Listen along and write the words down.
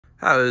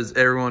How is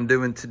everyone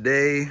doing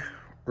today?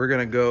 We're going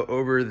to go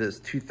over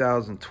this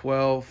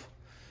 2012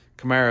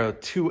 Camaro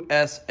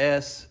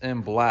 2SS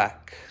in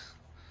black.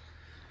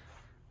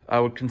 I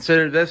would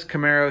consider this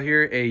Camaro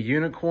here a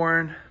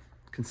unicorn,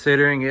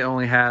 considering it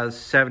only has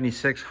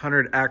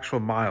 7,600 actual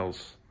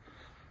miles.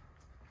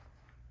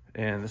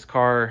 And this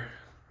car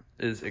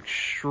is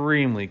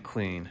extremely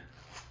clean.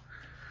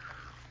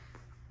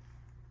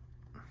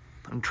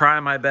 I'm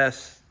trying my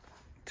best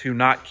to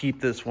not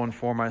keep this one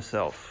for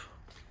myself.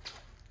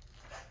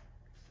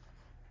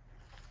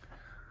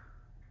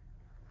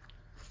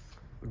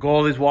 The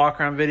goal of these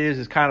walk around videos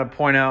is kind of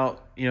point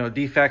out,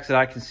 defects that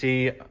I can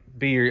see,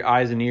 be your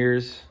eyes and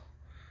ears,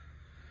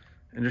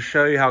 and just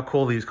show you how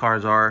cool these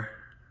cars are.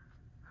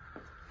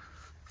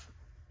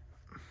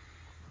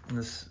 And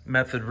this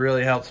method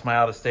really helps my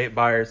out-of-state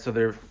buyers, so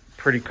they're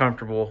pretty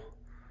comfortable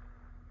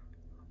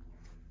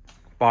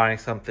buying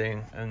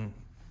something and,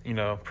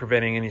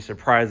 preventing any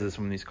surprises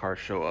when these cars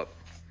show up.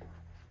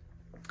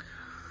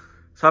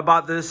 So I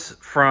bought this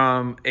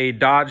from a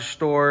Dodge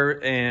store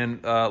in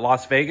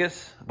Las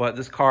Vegas, but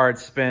this car had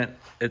spent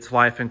its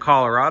life in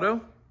Colorado.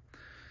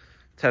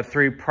 It's had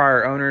 3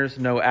 prior owners,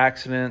 no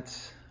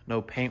accidents,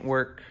 no paint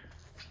work.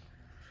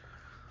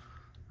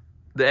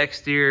 The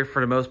exterior, for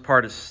the most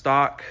part, is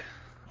stock.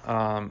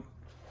 It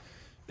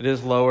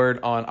is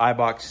lowered on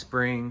iBox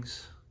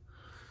springs.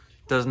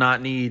 Does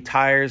not need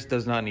tires,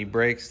 does not need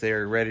brakes. They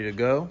are ready to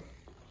go.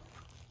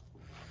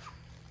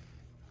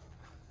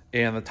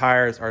 And the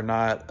tires are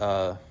not,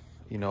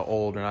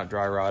 old or not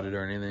dry rotted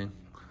or anything.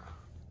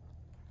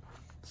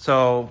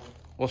 So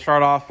we'll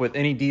start off with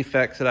any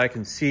defects that I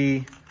can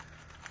see.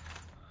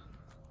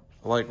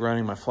 I like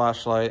running my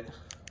flashlight.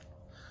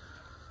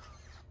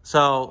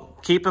 So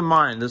keep in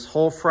mind, this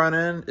whole front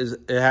end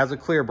it has a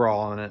clear brawl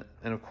on it.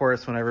 And of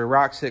course, whenever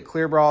rocks hit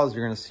clear brawls,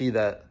 you're gonna see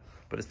that.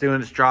 But it's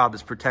doing its job,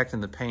 it's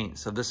protecting the paint.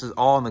 So this is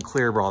all in the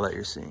clear brawl that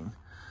you're seeing.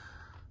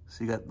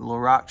 So you got the little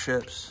rock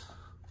chips.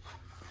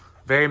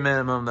 Very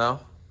minimum though.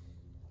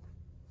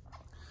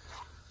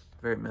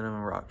 Very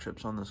minimum rock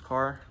chips on this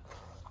car.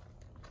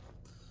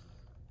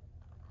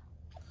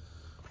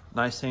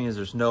 Nice thing is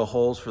there's no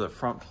holes for the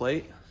front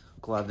plate.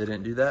 Glad they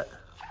didn't do that.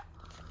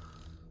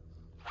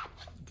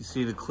 You can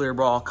see the clear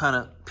brawl kind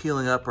of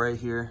peeling up right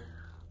here.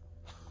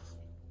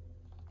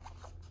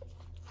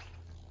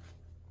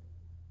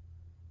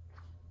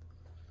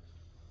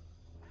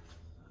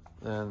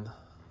 Then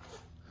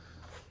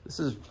this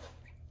is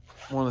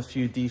one of the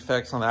few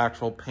defects on the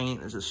actual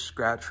paint. There's a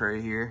scratch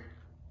right here.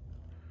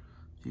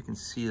 You can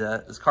see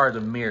that. This car is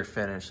a mirror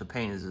finish. The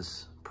paint is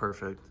just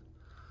perfect.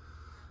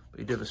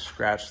 But you do have a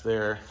scratch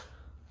there.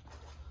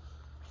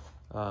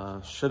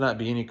 Should not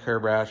be any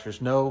curb rash.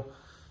 There's no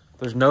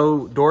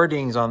door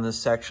dings on this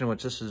section,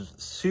 which this is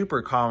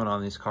super common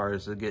on these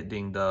cars to get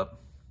dinged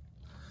up.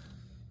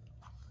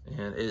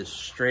 And it is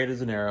straight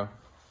as an arrow.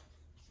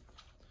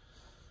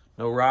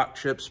 No rock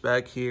chips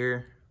back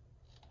here.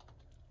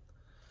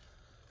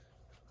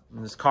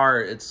 In this car,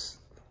 it's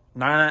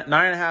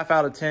 9.5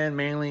 out of 10,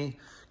 mainly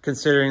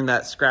considering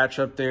that scratch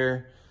up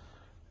there.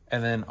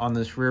 And then on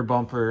this rear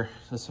bumper,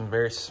 there's some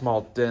very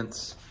small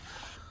dents,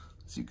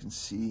 as you can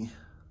see.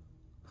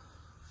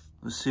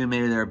 I'm assuming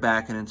maybe they're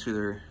backing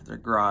into their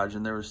garage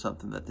and there was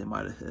something that they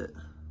might have hit.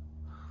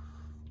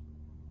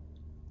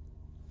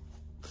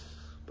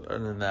 But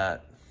other than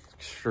that,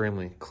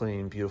 extremely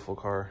clean, beautiful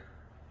car.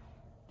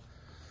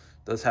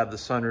 Does have the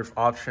sunroof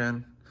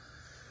option.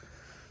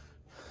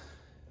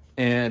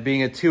 And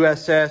being a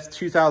 2SS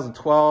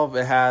 2012,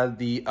 it had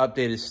the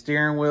updated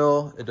steering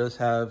wheel. It does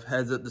have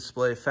heads-up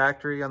display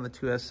factory on the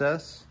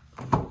 2SS.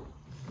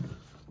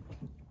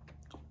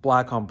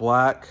 Black on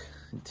black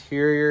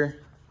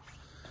interior.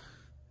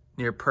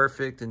 Near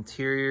perfect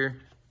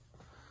interior.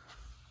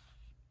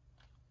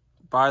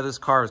 Buy this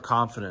car with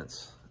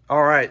confidence.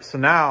 All right, so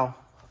now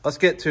let's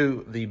get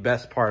to the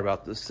best part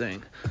about this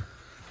thing.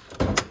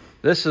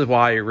 This is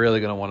why you're really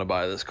going to want to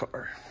buy this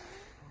car.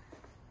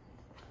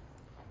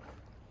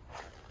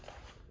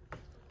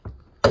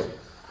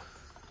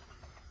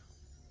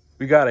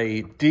 We got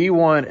a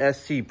D1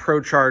 SC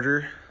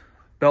Procharger,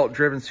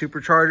 belt-driven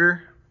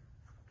supercharger.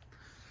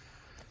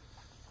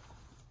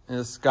 And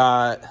it's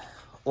got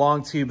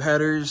long tube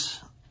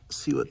headers. Let's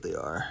see what they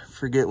are.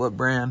 Forget what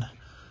brand.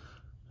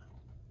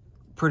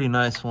 Pretty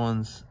nice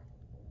ones.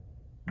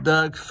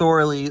 Doug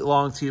Thorley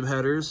long tube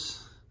headers.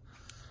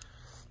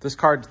 This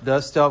car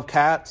does still have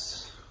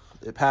cats.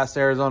 It passed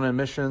Arizona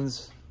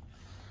emissions.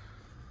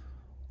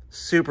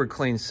 Super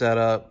clean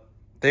setup.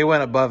 They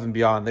went above and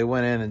beyond. They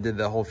went in and did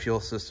the whole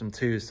fuel system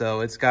too. So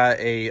it's got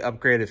a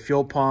upgraded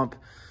fuel pump.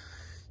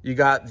 You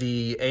got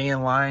the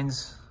AN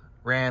lines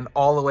ran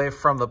all the way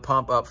from the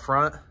pump up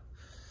front.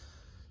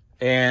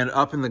 And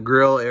up in the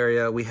grill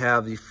area, we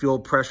have the fuel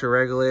pressure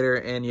regulator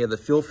and you have the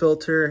fuel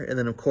filter. And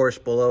then of course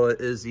below it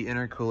is the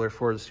intercooler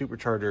for the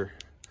supercharger.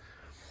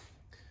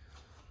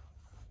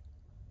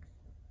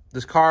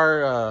 This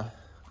car,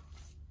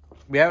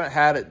 we haven't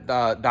had it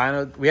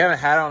dyno. We haven't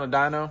had it on a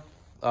dyno.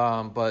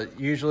 But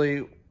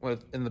usually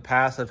in the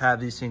past, I've had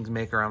these things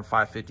make around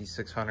 550,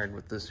 600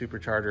 with the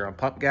supercharger on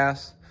pump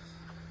gas.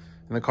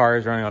 And the car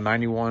is running on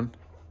 91.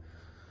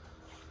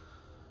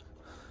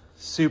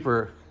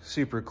 Super,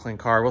 super clean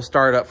car. We'll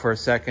start it up for a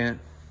second.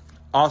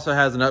 Also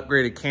has an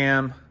upgraded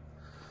cam.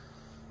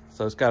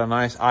 So it's got a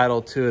nice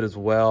idle to it as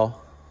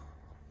well.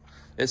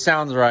 It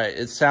sounds right.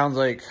 It sounds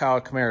like how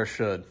a Camaro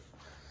should.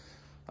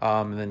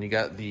 And then you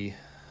got the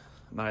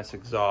nice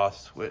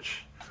exhaust,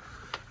 which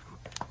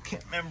I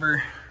can't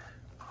remember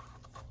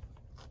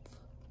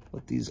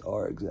what these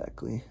are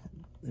exactly.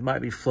 They might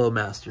be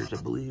Flowmasters,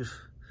 I believe.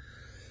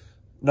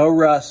 No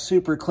rust,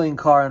 super clean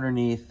car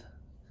underneath.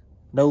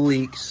 No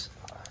leaks,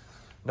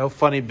 no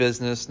funny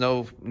business,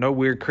 no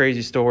weird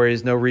crazy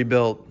stories, no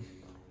rebuilt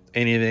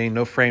anything,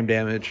 no frame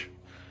damage.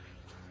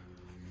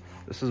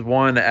 This is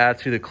one to add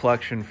to the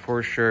collection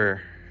for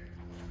sure.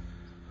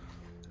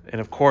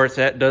 And of course,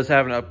 that does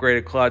have an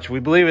upgraded clutch. We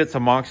believe it's a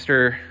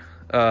Monster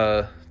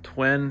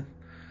twin.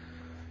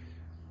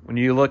 When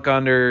you look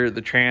under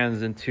the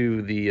trans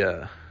into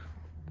the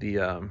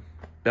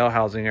bell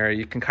housing area,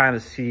 you can kind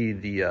of see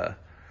the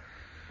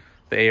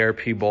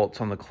ARP bolts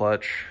on the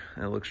clutch,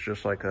 and it looks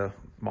just like a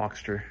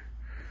Monster.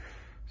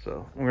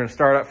 So we're gonna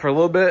start up for a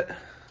little bit.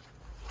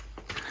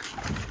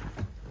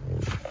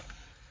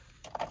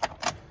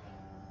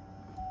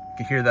 You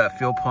can hear that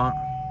fuel pump.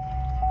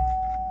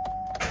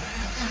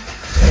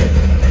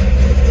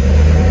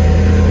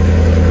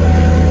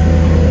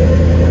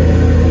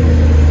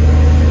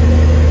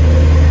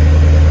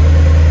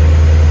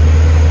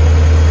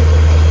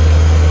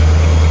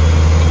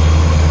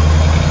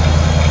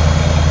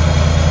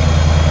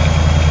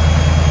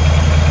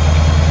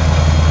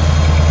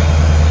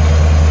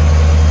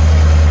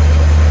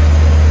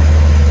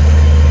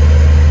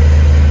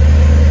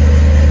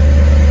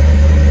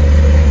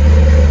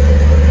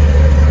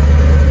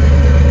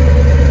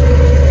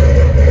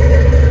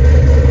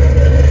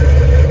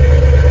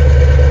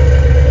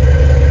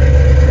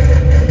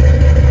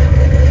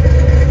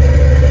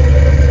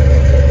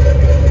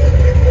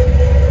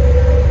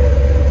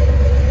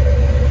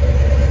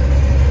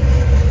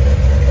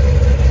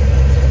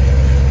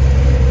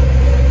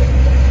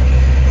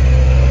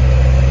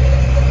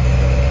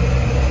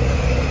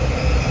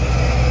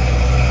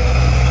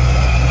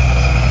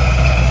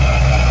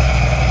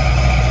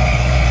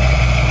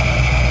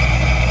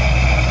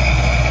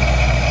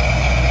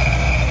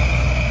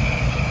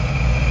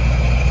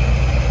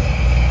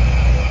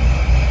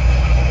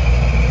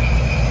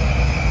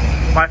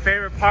 My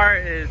favorite part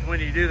is when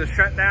you do the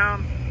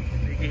shutdown,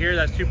 you can hear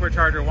that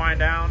supercharger wind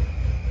down.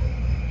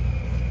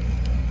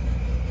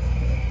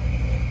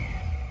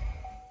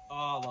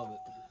 Oh, I love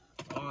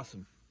it.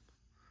 Awesome.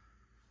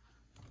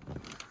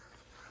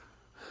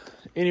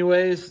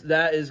 Anyways,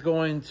 that is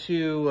going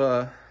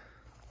to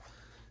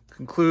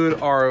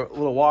conclude our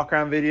little walk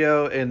around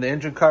video, and the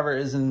engine cover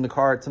is in the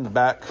car. It's in the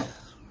back.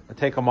 I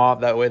take them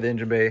off, that way the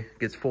engine bay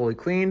gets fully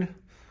cleaned.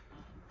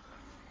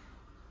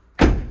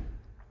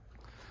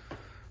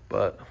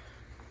 But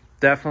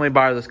definitely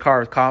buy this car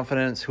with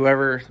confidence.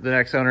 Whoever the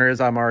next owner is,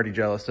 I'm already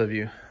jealous of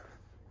you.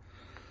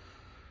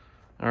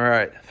 All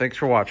right, thanks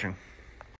for watching.